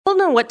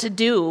know what to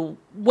do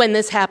when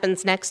this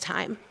happens next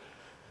time.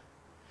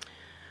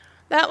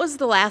 That was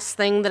the last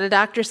thing that a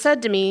doctor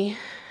said to me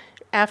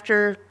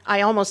after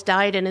I almost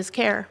died in his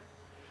care.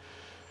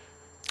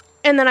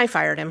 And then I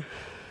fired him.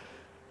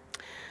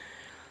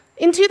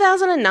 In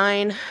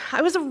 2009,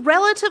 I was a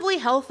relatively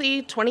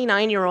healthy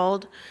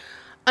 29-year-old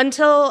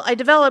until I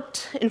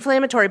developed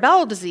inflammatory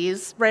bowel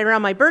disease right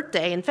around my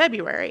birthday in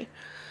February.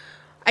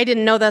 I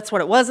didn't know that's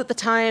what it was at the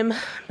time,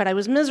 but I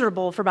was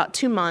miserable for about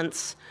 2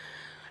 months.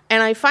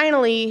 And I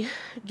finally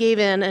gave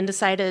in and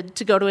decided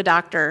to go to a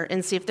doctor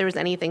and see if there was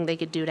anything they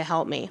could do to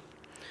help me.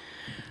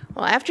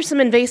 Well, after some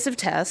invasive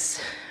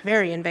tests,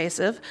 very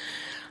invasive,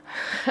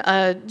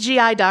 a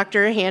GI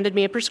doctor handed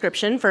me a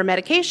prescription for a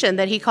medication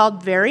that he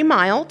called very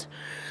mild,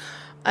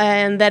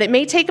 and that it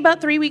may take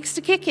about 3 weeks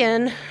to kick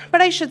in, but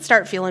I should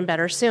start feeling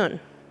better soon.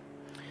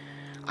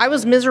 I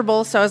was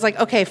miserable, so I was like,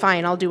 okay,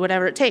 fine, I'll do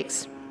whatever it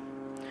takes.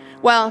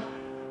 Well,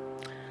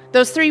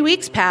 those 3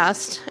 weeks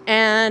passed,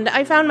 and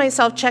I found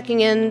myself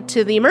checking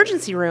into the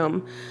emergency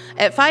room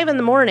at 5 in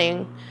the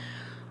morning.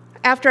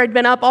 After I'd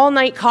been up all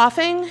night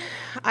coughing,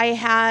 I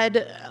had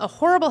a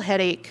horrible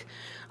headache.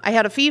 I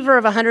had a fever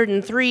of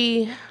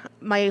 103.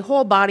 My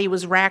whole body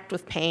was racked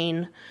with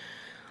pain.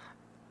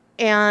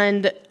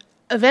 And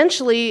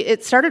eventually,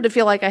 it started to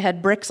feel like I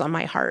had bricks on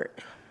my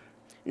heart.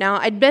 Now,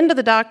 I'd been to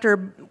the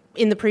doctor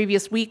in the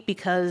previous week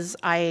because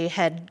I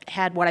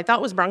had what I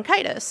thought was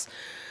bronchitis.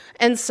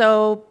 And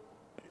so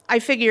I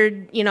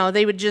figured,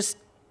 they would just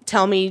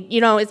tell me,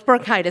 it's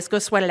bronchitis, go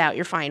sweat it out,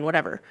 you're fine,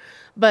 whatever.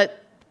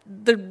 But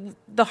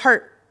the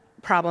heart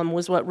problem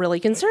was what really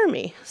concerned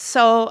me.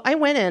 So I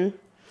went in,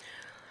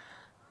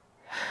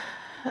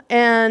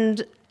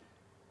 and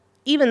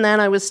even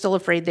then I was still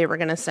afraid they were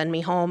going to send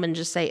me home and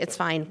just say, it's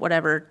fine,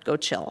 whatever, go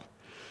chill.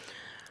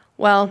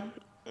 Well,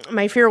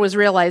 my fear was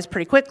realized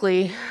pretty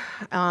quickly.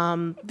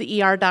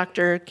 The ER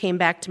doctor came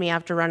back to me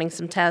after running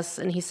some tests,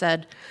 and he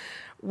said,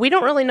 we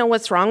don't really know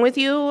what's wrong with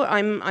you.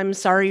 I'm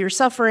sorry you're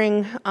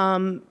suffering.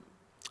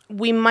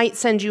 We might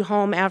send you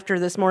home after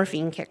this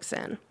morphine kicks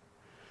in.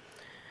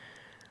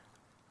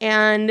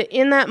 And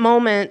in that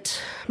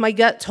moment, my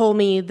gut told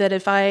me that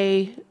if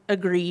I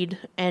agreed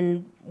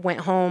and went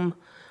home,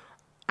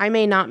 I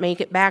may not make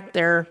it back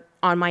there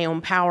on my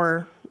own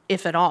power,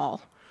 if at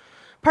all.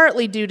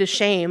 Partly due to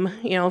shame,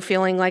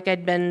 feeling like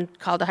I'd been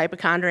called a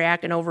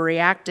hypochondriac and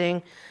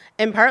overreacting,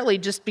 and partly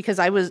just because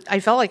I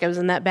felt like I was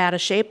in that bad a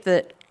shape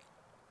that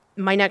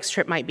my next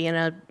trip might be in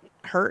a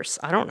hearse.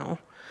 I don't know.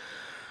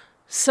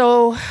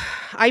 So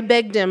I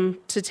begged him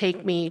to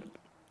take me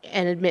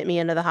and admit me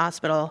into the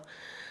hospital.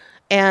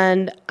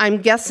 And I'm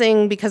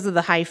guessing because of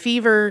the high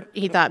fever,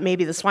 he thought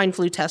maybe the swine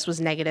flu test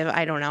was negative.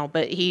 I don't know,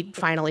 but he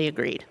finally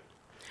agreed.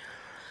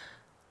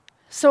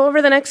 So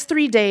over the next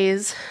 3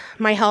 days,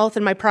 my health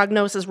and my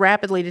prognosis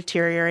rapidly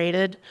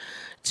deteriorated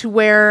to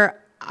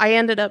where I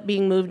ended up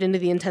being moved into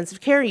the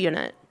intensive care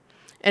unit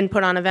and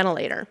put on a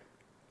ventilator.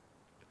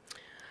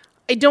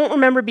 I don't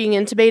remember being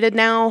intubated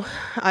now.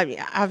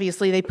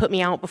 Obviously, they put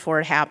me out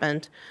before it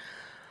happened.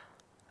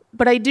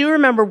 But I do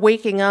remember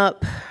waking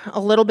up a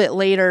little bit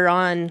later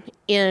on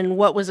in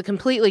what was a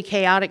completely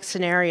chaotic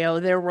scenario.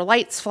 There were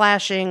lights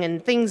flashing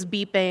and things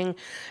beeping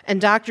and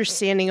doctors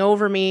standing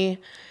over me.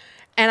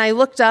 And I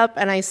looked up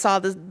and I saw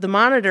the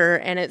monitor,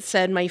 and it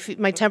said my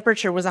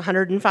temperature was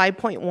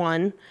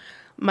 105.1.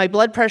 My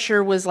blood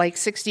pressure was like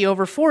 60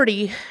 over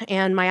 40,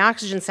 and my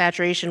oxygen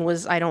saturation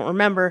was, I don't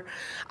remember.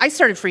 I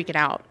started freaking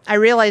out. I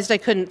realized I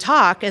couldn't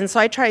talk, and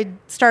so I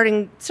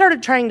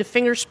started trying to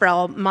finger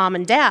spell mom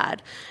and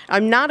dad.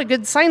 I'm not a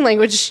good sign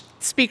language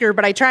speaker,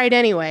 but I tried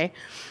anyway,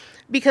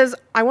 because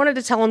I wanted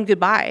to tell them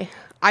goodbye.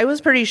 I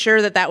was pretty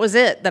sure that was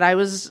it, that I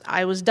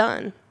was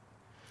done.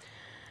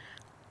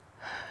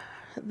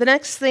 The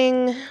next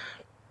thing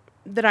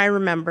that I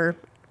remember,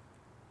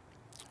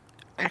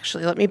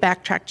 actually, let me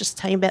backtrack just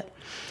a tiny bit.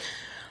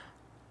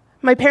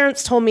 My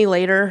parents told me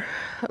later,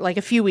 like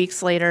a few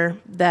weeks later,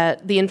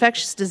 that the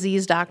infectious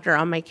disease doctor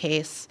on my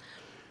case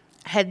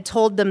had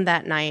told them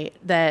that night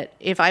that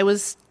if I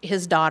was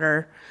his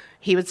daughter,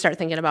 he would start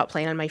thinking about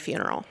planning my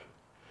funeral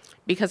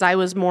because I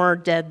was more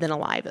dead than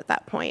alive at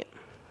that point.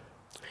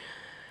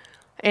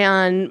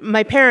 And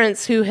my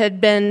parents, who had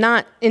been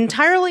not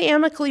entirely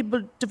amicably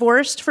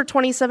divorced for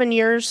 27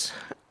 years,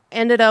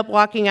 ended up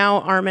walking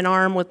out arm in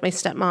arm with my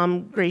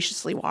stepmom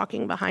graciously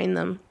walking behind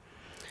them.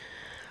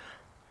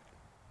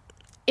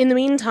 In the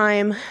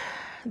meantime,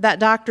 that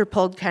doctor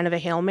pulled kind of a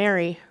Hail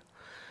Mary.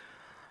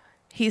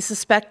 He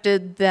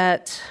suspected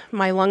that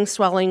my lung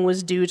swelling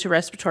was due to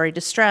respiratory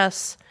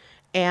distress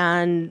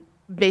and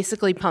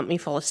basically pumped me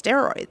full of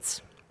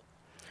steroids.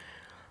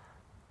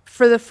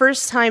 For the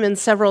first time in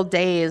several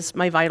days,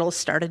 my vitals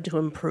started to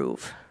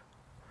improve.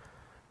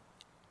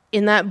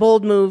 In that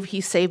bold move, he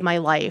saved my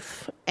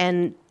life,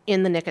 and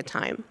in the nick of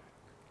time.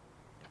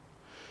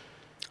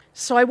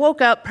 So I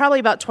woke up probably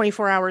about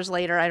 24 hours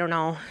later, I don't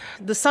know.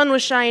 The sun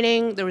was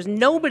shining, there was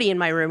nobody in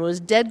my room, it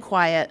was dead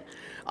quiet.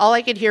 All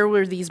I could hear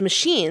were these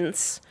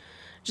machines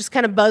just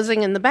kind of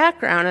buzzing in the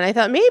background, and I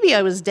thought maybe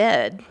I was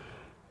dead.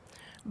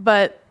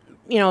 But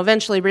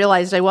eventually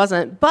realized I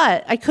wasn't,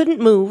 but I couldn't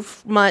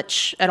move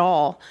much at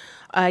all.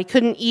 I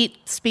couldn't eat,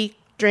 speak,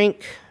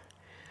 drink,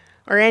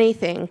 or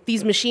anything.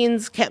 These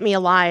machines kept me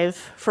alive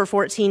for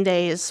 14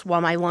 days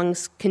while my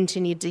lungs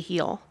continued to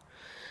heal.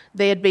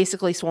 They had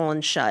basically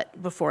swollen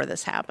shut before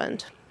this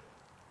happened.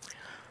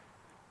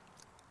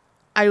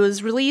 I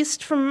was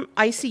released from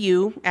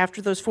ICU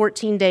after those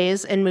 14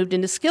 days and moved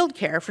into skilled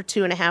care for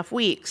 2.5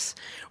 weeks,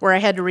 where I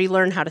had to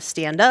relearn how to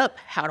stand up,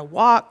 how to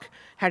walk,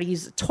 how to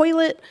use the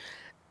toilet,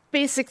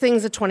 basic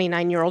things a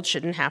 29-year-old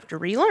shouldn't have to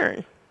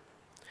relearn.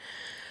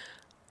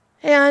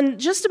 And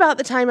just about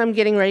the time I'm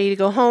getting ready to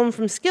go home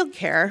from skilled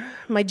care,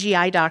 my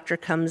GI doctor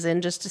comes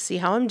in just to see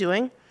how I'm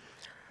doing,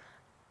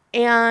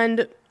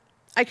 and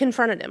I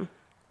confronted him.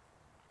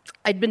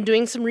 I'd been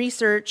doing some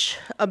research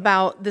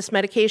about this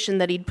medication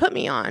that he'd put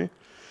me on,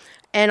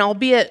 and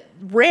albeit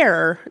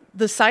rare,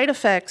 the side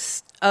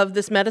effects of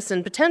this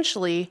medicine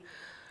potentially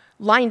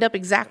lined up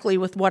exactly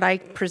with what I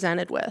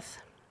presented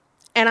with.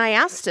 And I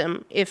asked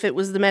him if it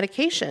was the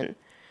medication.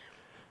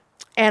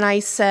 And I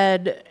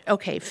said,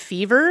 okay,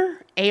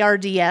 fever,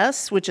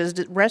 ARDS, which is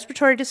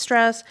respiratory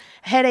distress,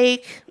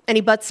 headache, and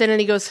he butts in and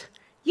he goes,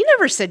 "You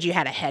never said you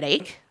had a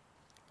headache."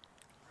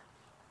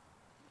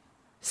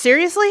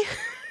 Seriously?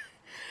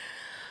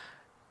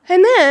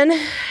 And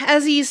then,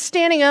 as he's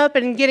standing up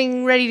and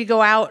getting ready to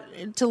go out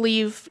to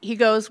leave, he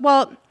goes,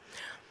 "Well,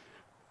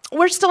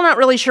 we're still not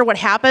really sure what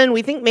happened.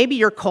 We think maybe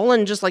your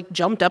colon just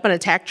jumped up and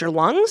attacked your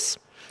lungs,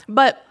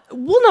 but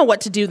we'll know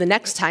what to do the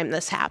next time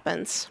this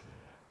happens."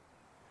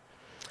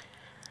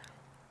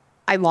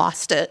 I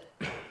lost it.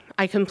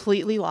 I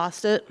completely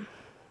lost it.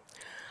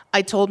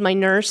 I told my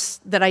nurse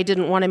that I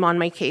didn't want him on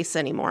my case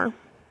anymore.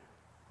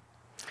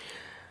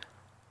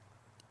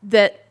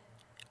 That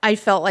I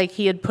felt like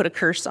he had put a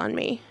curse on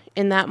me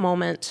in that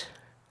moment.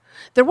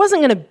 There wasn't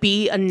going to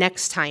be a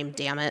next time,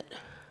 damn it.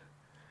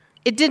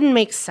 It didn't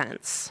make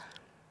sense.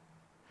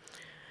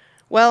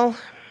 Well,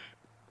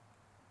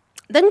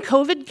 then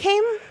COVID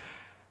came.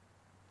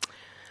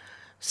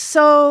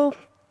 So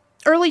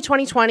early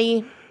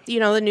 2020,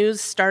 the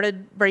news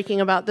started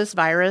breaking about this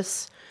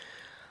virus.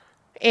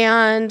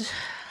 And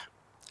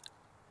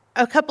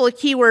a couple of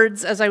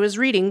keywords as I was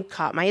reading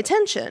caught my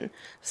attention,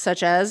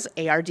 such as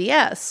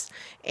ARDS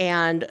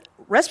and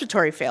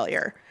respiratory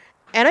failure.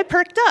 And I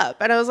perked up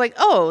and I was like,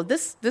 oh,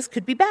 this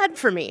could be bad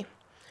for me.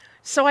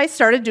 So I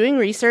started doing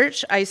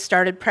research. I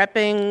started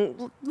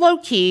prepping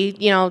low-key,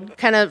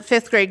 kind of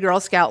 5th grade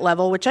Girl Scout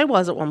level, which I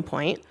was at one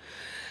point.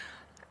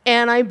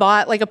 And I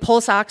bought a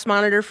pulse ox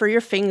monitor for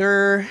your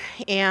finger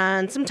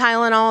and some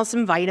Tylenol,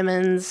 some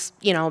vitamins,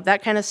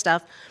 that kind of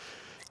stuff.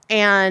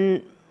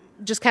 And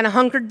just kind of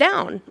hunkered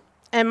down.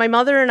 And my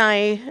mother and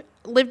I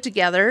lived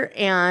together,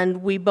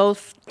 and we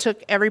both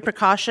took every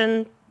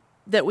precaution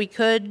that we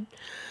could.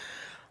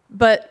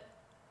 But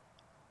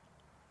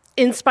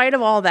in spite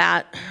of all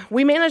that,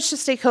 we managed to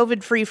stay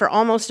COVID-free for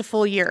almost a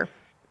full year.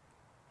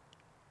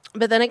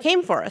 But then it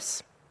came for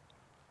us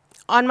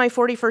on my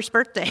 41st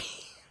birthday.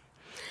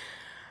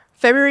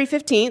 February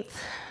 15th,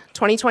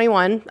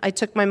 2021, I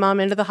took my mom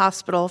into the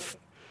hospital,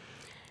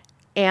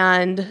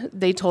 and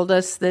they told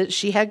us that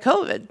she had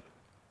COVID.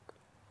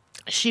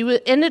 She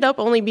ended up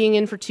only being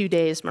in for 2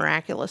 days,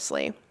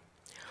 miraculously.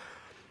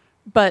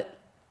 But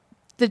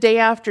the day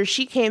after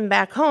she came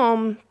back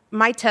home,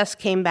 my test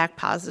came back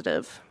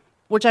positive,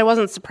 which I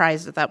wasn't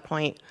surprised at that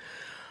point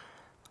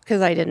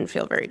because I didn't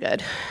feel very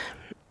good.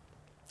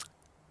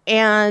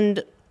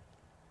 And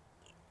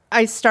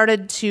I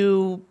started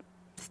to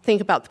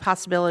think about the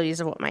possibilities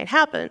of what might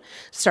happen.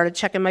 Started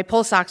checking my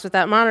pulse ox with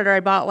that monitor I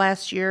bought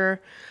last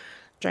year,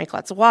 drank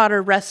lots of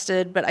water,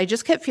 rested, but I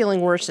just kept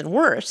feeling worse and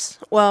worse.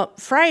 Well,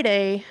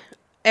 Friday,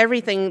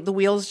 the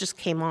wheels just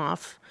came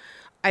off.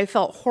 I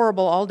felt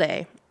horrible all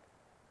day.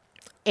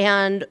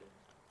 And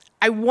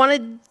I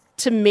wanted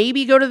to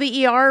maybe go to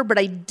the ER, but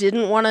I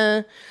didn't want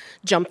to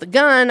jump the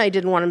gun. I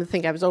didn't want him to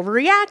think I was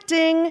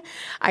overreacting.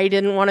 I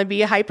didn't want to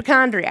be a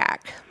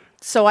hypochondriac.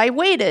 So I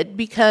waited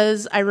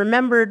because I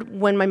remembered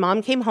when my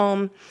mom came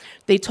home,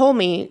 they told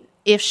me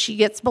if she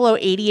gets below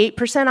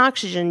 88%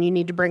 oxygen, you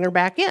need to bring her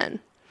back in.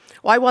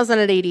 Well, I wasn't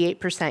at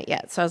 88%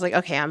 yet, so I was like,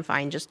 okay, I'm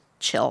fine, just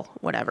chill,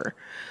 whatever.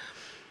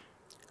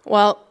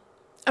 Well,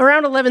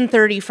 around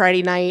 11:30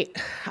 Friday night,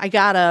 I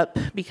got up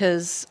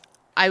because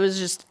I was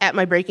just at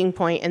my breaking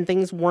point and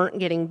things weren't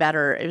getting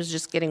better. It was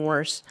just getting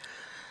worse.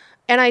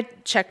 And I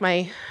checked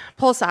my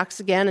pulse ox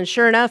again, and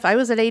sure enough, I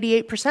was at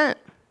 88%.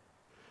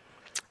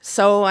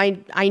 So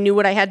I knew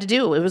what I had to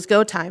do. It was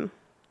go time.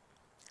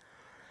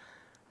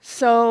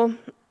 So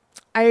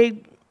I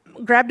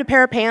grabbed a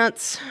pair of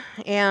pants,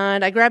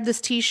 and I grabbed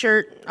this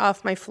T-shirt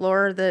off my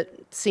floor that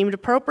seemed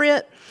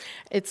appropriate.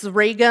 It's the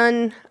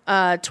Raygun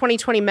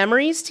 2020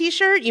 Memories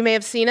T-shirt. You may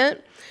have seen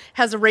it.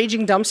 Has a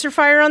raging dumpster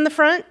fire on the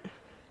front.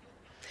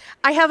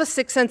 I have a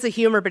sick sense of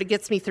humor, but it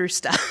gets me through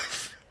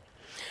stuff.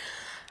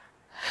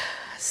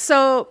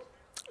 So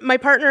my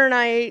partner and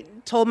I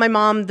told my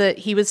mom that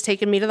he was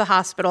taking me to the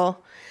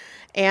hospital,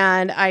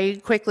 and I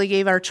quickly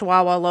gave our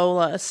Chihuahua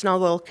Lola a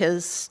snuggle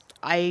because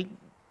I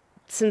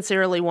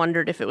sincerely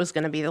wondered if it was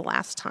going to be the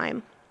last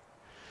time.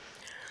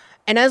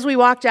 And as we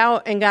walked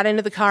out and got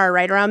into the car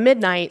right around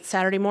midnight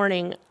Saturday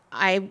morning,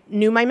 I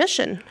knew my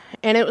mission,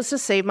 and it was to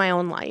save my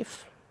own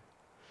life.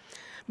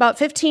 About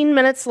 15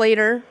 minutes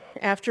later,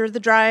 after the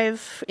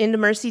drive into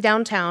Mercy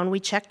downtown, we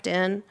checked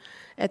in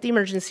at the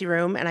emergency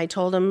room, and I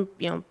told him,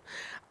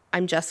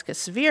 I'm Jessica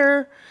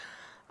Severe.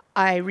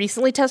 I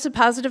recently tested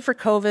positive for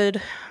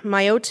COVID.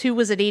 My O2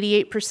 was at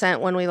 88%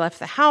 when we left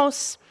the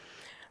house.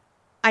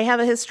 I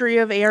have a history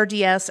of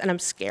ARDS, and I'm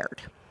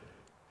scared.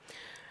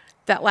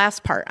 That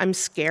last part, I'm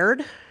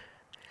scared.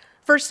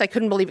 First, I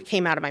couldn't believe it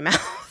came out of my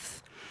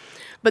mouth.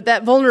 But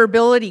that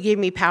vulnerability gave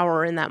me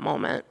power in that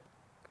moment.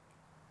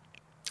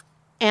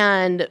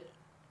 And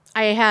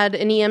I had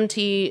an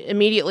EMT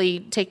immediately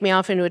take me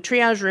off into a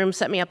triage room,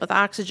 set me up with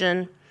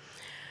oxygen,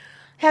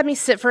 had me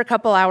sit for a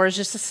couple hours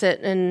just to sit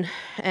and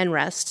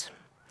rest.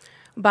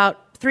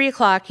 About 3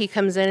 o'clock, he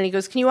comes in and he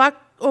goes, "Can you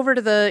walk over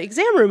to the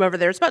exam room over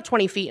there? It's about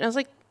 20 feet. And I was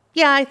like,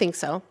 yeah, I think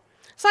so.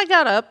 So I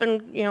got up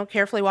and,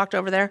 carefully walked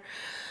over there,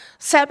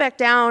 sat back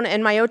down,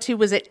 and my O2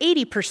 was at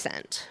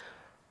 80%.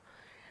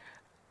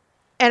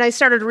 And I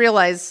started to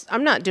realize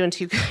I'm not doing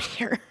too good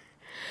here.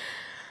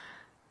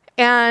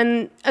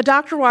 And a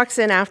doctor walks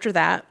in after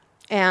that,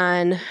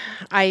 and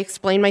I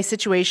explain my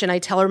situation. I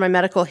tell her my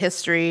medical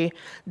history,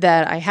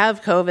 that I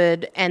have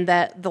COVID, and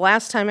that the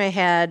last time I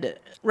had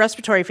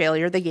respiratory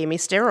failure, they gave me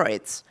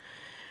steroids.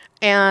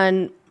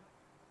 And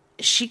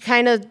she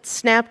kind of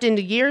snapped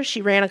into gear.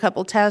 She ran a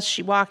couple tests.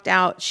 She walked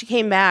out. She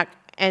came back,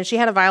 and she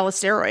had a vial of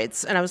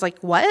steroids. And I was like,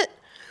 what?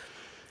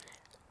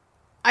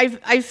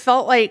 I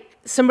felt like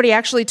somebody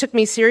actually took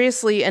me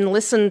seriously and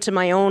listened to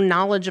my own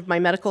knowledge of my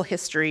medical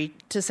history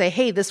to say,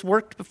 hey, this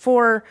worked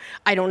before.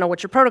 I don't know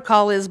what your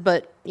protocol is,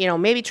 but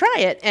maybe try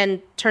it.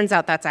 And turns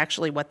out that's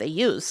actually what they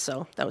use.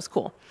 So that was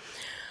cool.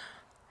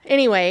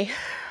 Anyway,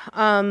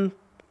 I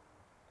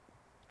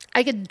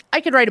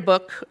could write a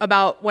book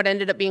about what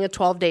ended up being a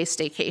 12-day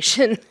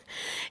staycation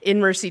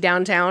in Mercy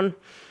downtown.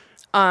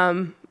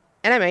 And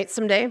I might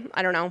someday,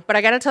 I don't know. But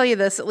I got to tell you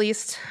this, at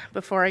least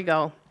before I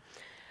go.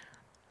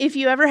 If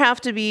you ever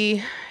have to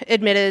be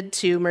admitted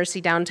to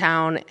Mercy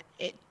downtown,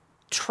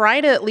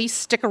 try to at least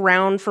stick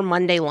around for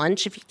Monday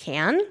lunch if you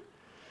can.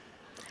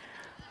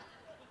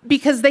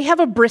 Because they have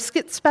a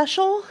brisket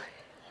special.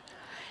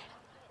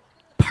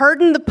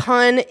 Pardon the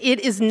pun,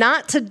 it is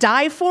not to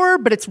die for,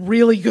 but it's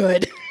really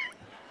good.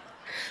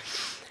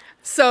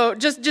 So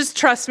just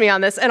trust me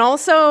on this. And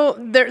also,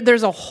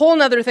 there's a whole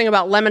nother thing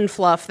about lemon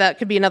fluff. That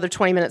could be another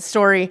 20-minute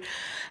story.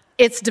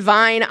 It's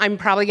divine. I'm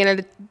probably going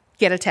to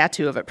get a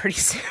tattoo of it pretty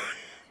soon.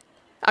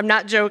 I'm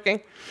not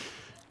joking.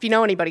 If you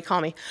know anybody,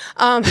 call me.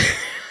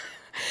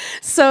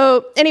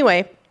 So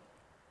anyway,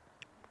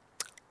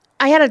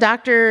 I had a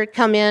doctor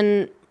come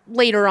in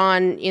later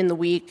on in the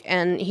week,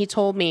 and he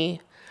told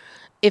me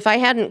if I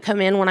hadn't come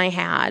in when I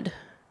had,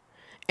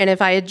 and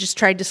if I had just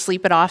tried to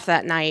sleep it off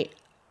that night,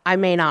 I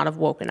may not have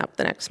woken up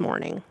the next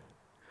morning.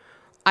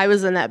 I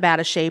was in that bad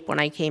a shape when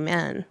I came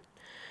in,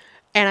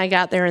 and I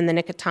got there in the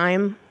nick of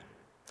time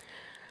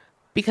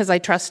because I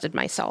trusted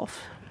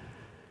myself.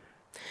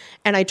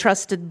 And I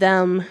trusted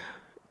them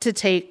to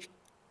take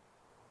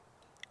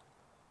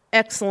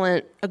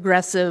excellent,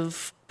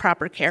 aggressive,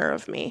 proper care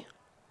of me.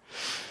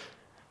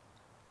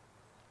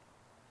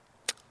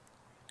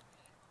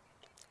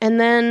 And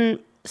then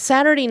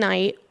Saturday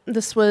night,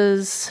 this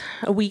was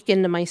a week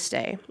into my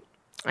stay.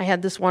 I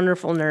had this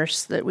wonderful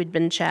nurse that we'd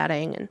been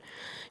chatting, and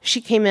she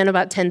came in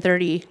about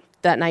 10:30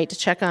 that night to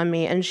check on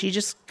me, and she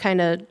just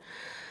kind of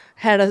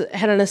had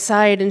an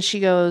aside, and she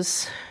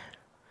goes,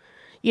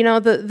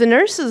 the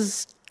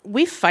nurses,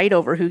 we fight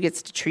over who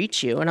gets to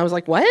treat you. And I was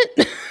like, what?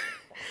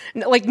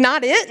 Like,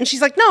 not it? And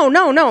she's like,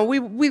 no,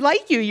 we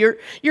like you.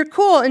 You're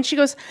cool. And she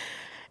goes,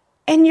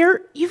 and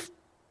you've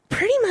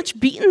pretty much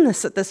beaten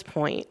this at this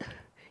point.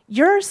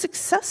 You're a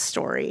success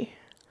story.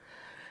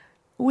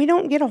 We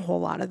don't get a whole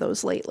lot of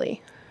those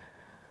lately.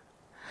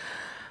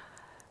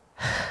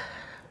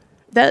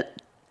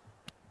 That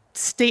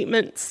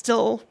statement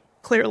still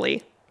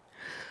clearly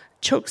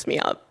chokes me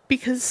up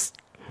because,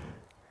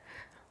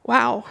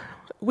 wow,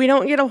 we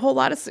don't get a whole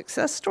lot of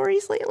success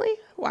stories lately.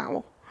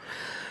 Wow.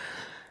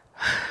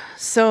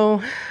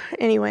 So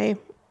anyway,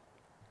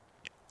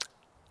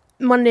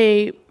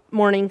 Monday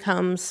morning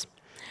comes,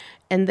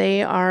 and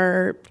they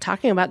are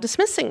talking about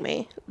dismissing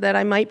me, that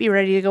I might be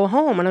ready to go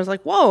home. And I was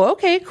like, whoa,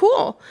 okay,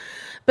 cool.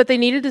 But they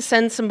needed to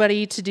send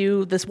somebody to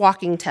do this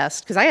walking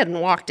test, because I hadn't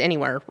walked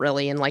anywhere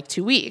really in like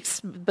 2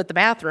 weeks, but the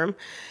bathroom.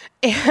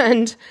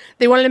 And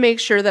they wanted to make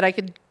sure that I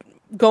could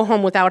go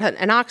home without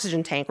an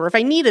oxygen tank, or if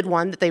I needed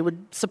one, that they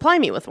would supply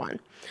me with one.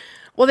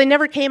 Well, they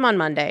never came on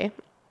Monday.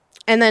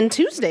 And then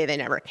Tuesday, they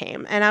never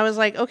came. And I was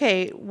like,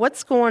 okay,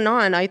 what's going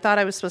on? I thought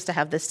I was supposed to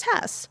have this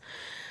test.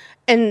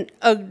 And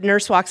a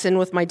nurse walks in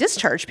with my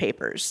discharge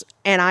papers,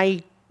 and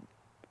I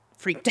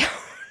freaked out.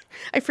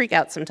 I freak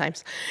out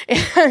sometimes.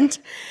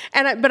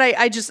 But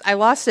I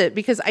lost it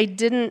because I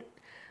didn't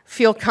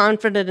feel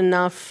confident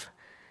enough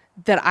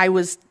that I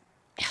was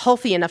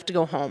healthy enough to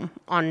go home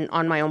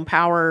on my own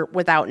power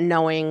without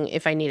knowing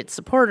if I needed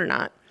support or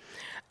not.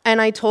 And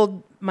I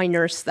told my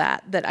nurse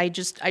that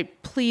I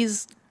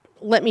please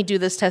let me do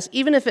this test,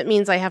 even if it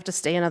means I have to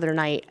stay another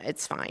night,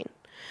 it's fine.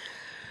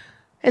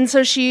 And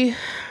so she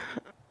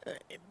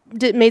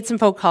made some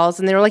phone calls,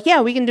 and they were like,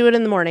 yeah, we can do it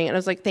in the morning. And I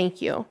was like,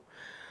 thank you.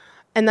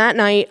 And that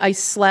night, I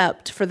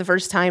slept for the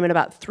first time in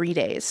about 3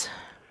 days.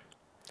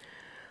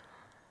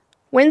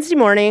 Wednesday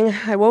morning,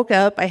 I woke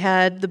up. I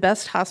had the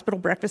best hospital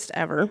breakfast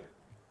ever.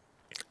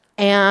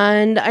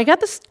 And I got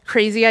this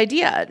crazy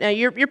idea. Now,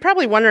 you're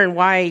probably wondering,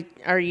 why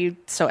are you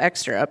so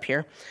extra up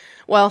here?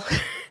 Well,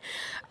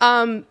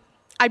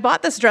 I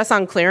bought this dress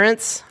on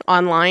clearance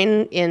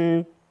online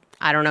in,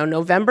 I don't know,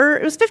 November.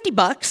 It was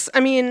 $50. I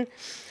mean,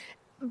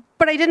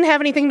 but I didn't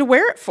have anything to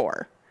wear it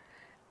for.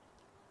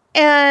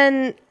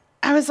 And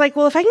I was like,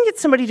 well, if I can get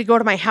somebody to go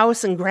to my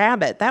house and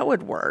grab it, that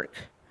would work.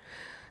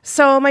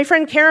 So my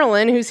friend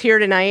Carolyn, who's here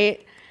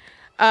tonight,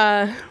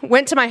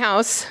 went to my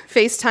house,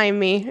 FaceTimed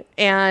me,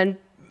 and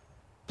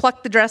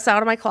plucked the dress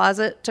out of my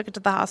closet, took it to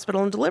the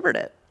hospital, and delivered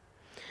it.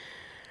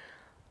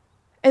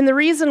 And the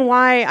reason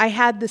why I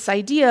had this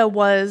idea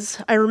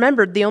was I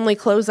remembered the only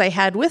clothes I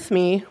had with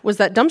me was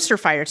that dumpster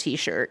fire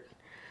t-shirt.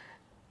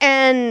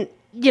 And,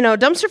 you know,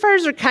 dumpster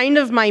fires are kind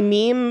of my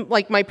meme,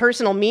 like my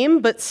personal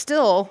meme, but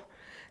still,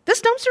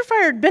 this dumpster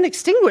fire had been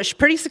extinguished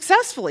pretty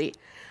successfully.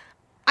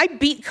 I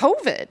beat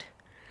COVID.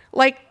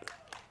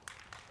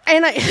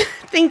 And I,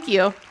 thank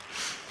you.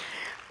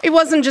 It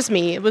wasn't just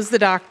me, it was the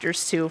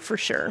doctors too, for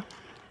sure.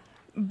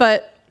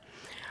 But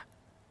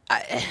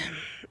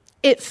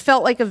it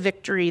felt like a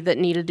victory that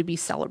needed to be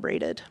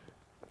celebrated.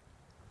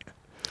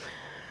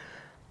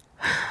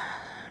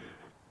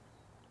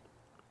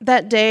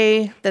 That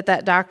day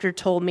that doctor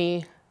told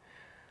me,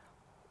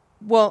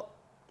 well,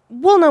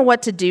 we'll know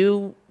what to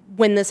do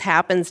when this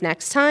happens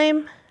next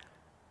time.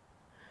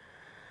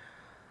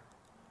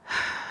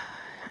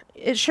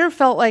 It sure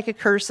felt like a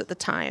curse at the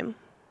time.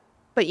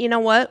 But you know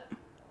what?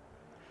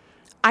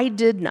 I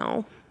did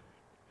know.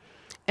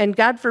 And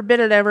God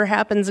forbid it ever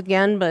happens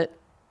again, but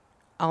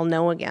I'll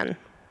know again.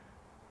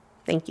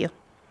 Thank you.